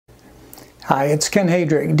Hi, it's Ken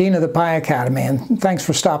Hadrick, Dean of the Pie Academy, and thanks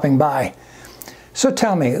for stopping by. So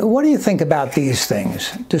tell me, what do you think about these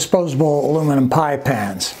things? Disposable aluminum pie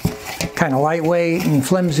pans. Kind of lightweight and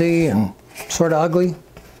flimsy and sort of ugly?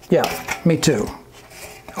 Yeah, me too.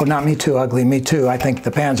 Oh, not me too ugly, me too. I think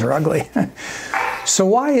the pans are ugly. So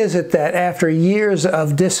why is it that after years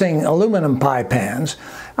of dissing aluminum pie pans,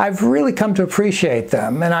 I've really come to appreciate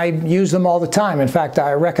them, and I use them all the time. In fact,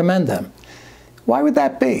 I recommend them. Why would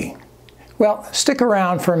that be? Well, stick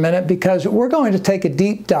around for a minute because we're going to take a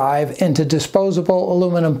deep dive into disposable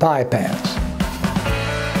aluminum pie pans.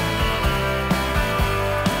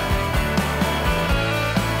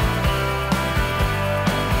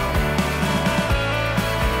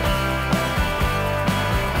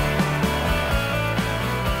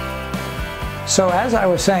 So as I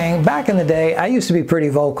was saying, back in the day, I used to be pretty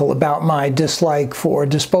vocal about my dislike for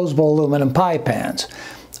disposable aluminum pie pans.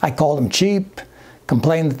 I called them cheap,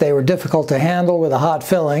 complained that they were difficult to handle with a hot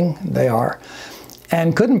filling, they are,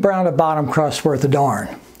 and couldn't brown a bottom crust worth a darn.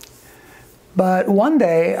 But one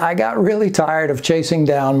day I got really tired of chasing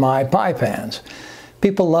down my pie pans.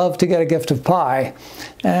 People love to get a gift of pie,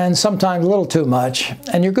 and sometimes a little too much,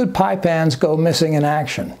 and your good pie pans go missing in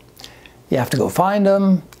action. You have to go find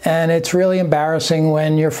them, and it's really embarrassing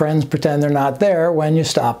when your friends pretend they're not there when you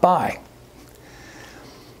stop by.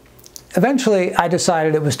 Eventually, I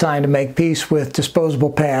decided it was time to make peace with disposable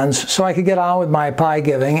pans so I could get on with my pie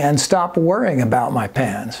giving and stop worrying about my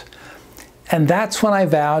pans. And that's when I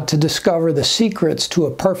vowed to discover the secrets to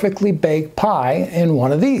a perfectly baked pie in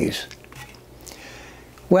one of these.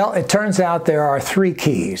 Well, it turns out there are 3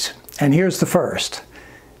 keys, and here's the first.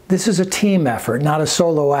 This is a team effort, not a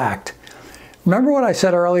solo act. Remember what I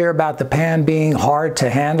said earlier about the pan being hard to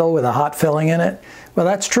handle with a hot filling in it? Well,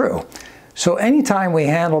 that's true. So anytime we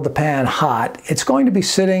handle the pan hot, it's going to be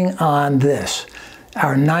sitting on this,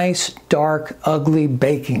 our nice, dark, ugly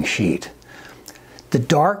baking sheet. The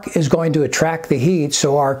dark is going to attract the heat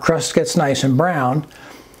so our crust gets nice and brown.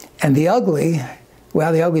 And the ugly,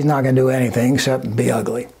 well, the ugly's not going to do anything except be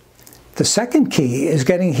ugly. The second key is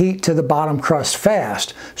getting heat to the bottom crust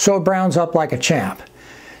fast so it browns up like a champ.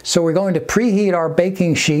 So we're going to preheat our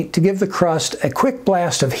baking sheet to give the crust a quick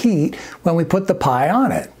blast of heat when we put the pie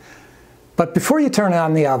on it. But before you turn it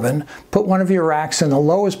on the oven, put one of your racks in the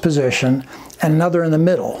lowest position and another in the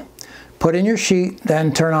middle. Put in your sheet,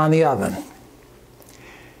 then turn on the oven.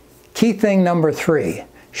 Key thing number 3,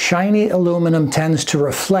 shiny aluminum tends to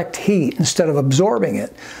reflect heat instead of absorbing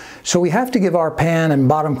it. So we have to give our pan and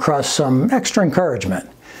bottom crust some extra encouragement.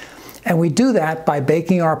 And we do that by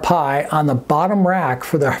baking our pie on the bottom rack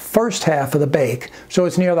for the first half of the bake, so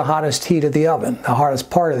it's near the hottest heat of the oven, the hottest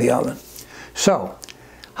part of the oven. So,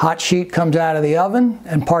 hot sheet comes out of the oven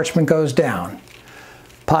and parchment goes down.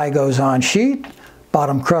 Pie goes on sheet,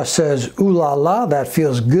 bottom crust says, ooh la la, that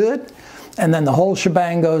feels good, and then the whole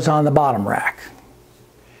shebang goes on the bottom rack.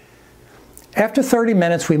 After 30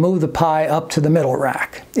 minutes, we move the pie up to the middle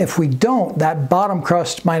rack. If we don't, that bottom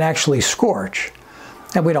crust might actually scorch,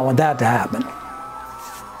 and we don't want that to happen.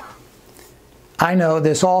 I know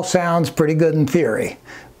this all sounds pretty good in theory,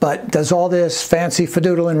 but does all this fancy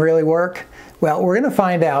fadoodling really work? Well, we're going to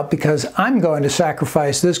find out because I'm going to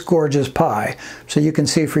sacrifice this gorgeous pie so you can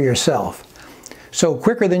see for yourself. So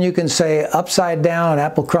quicker than you can say upside down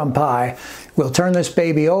apple crumb pie, we'll turn this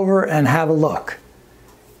baby over and have a look.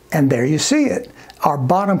 And there you see it. Our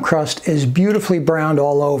bottom crust is beautifully browned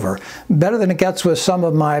all over, better than it gets with some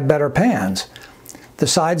of my better pans. The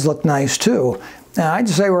sides look nice too. Now, I'd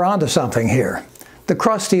say we're onto something here. The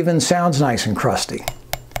crust even sounds nice and crusty.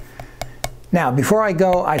 Now, before I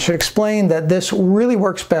go, I should explain that this really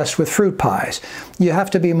works best with fruit pies. You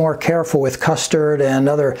have to be more careful with custard and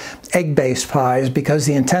other egg-based pies because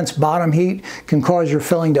the intense bottom heat can cause your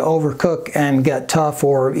filling to overcook and get tough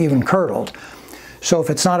or even curdled. So if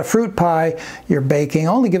it's not a fruit pie you're baking,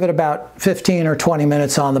 only give it about 15 or 20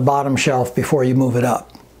 minutes on the bottom shelf before you move it up.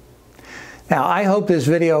 Now, I hope this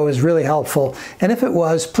video is really helpful, and if it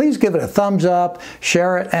was, please give it a thumbs up,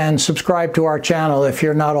 share it, and subscribe to our channel if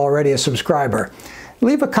you're not already a subscriber.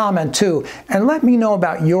 Leave a comment too, and let me know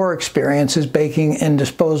about your experiences baking in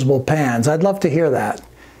disposable pans. I'd love to hear that.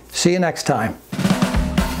 See you next time.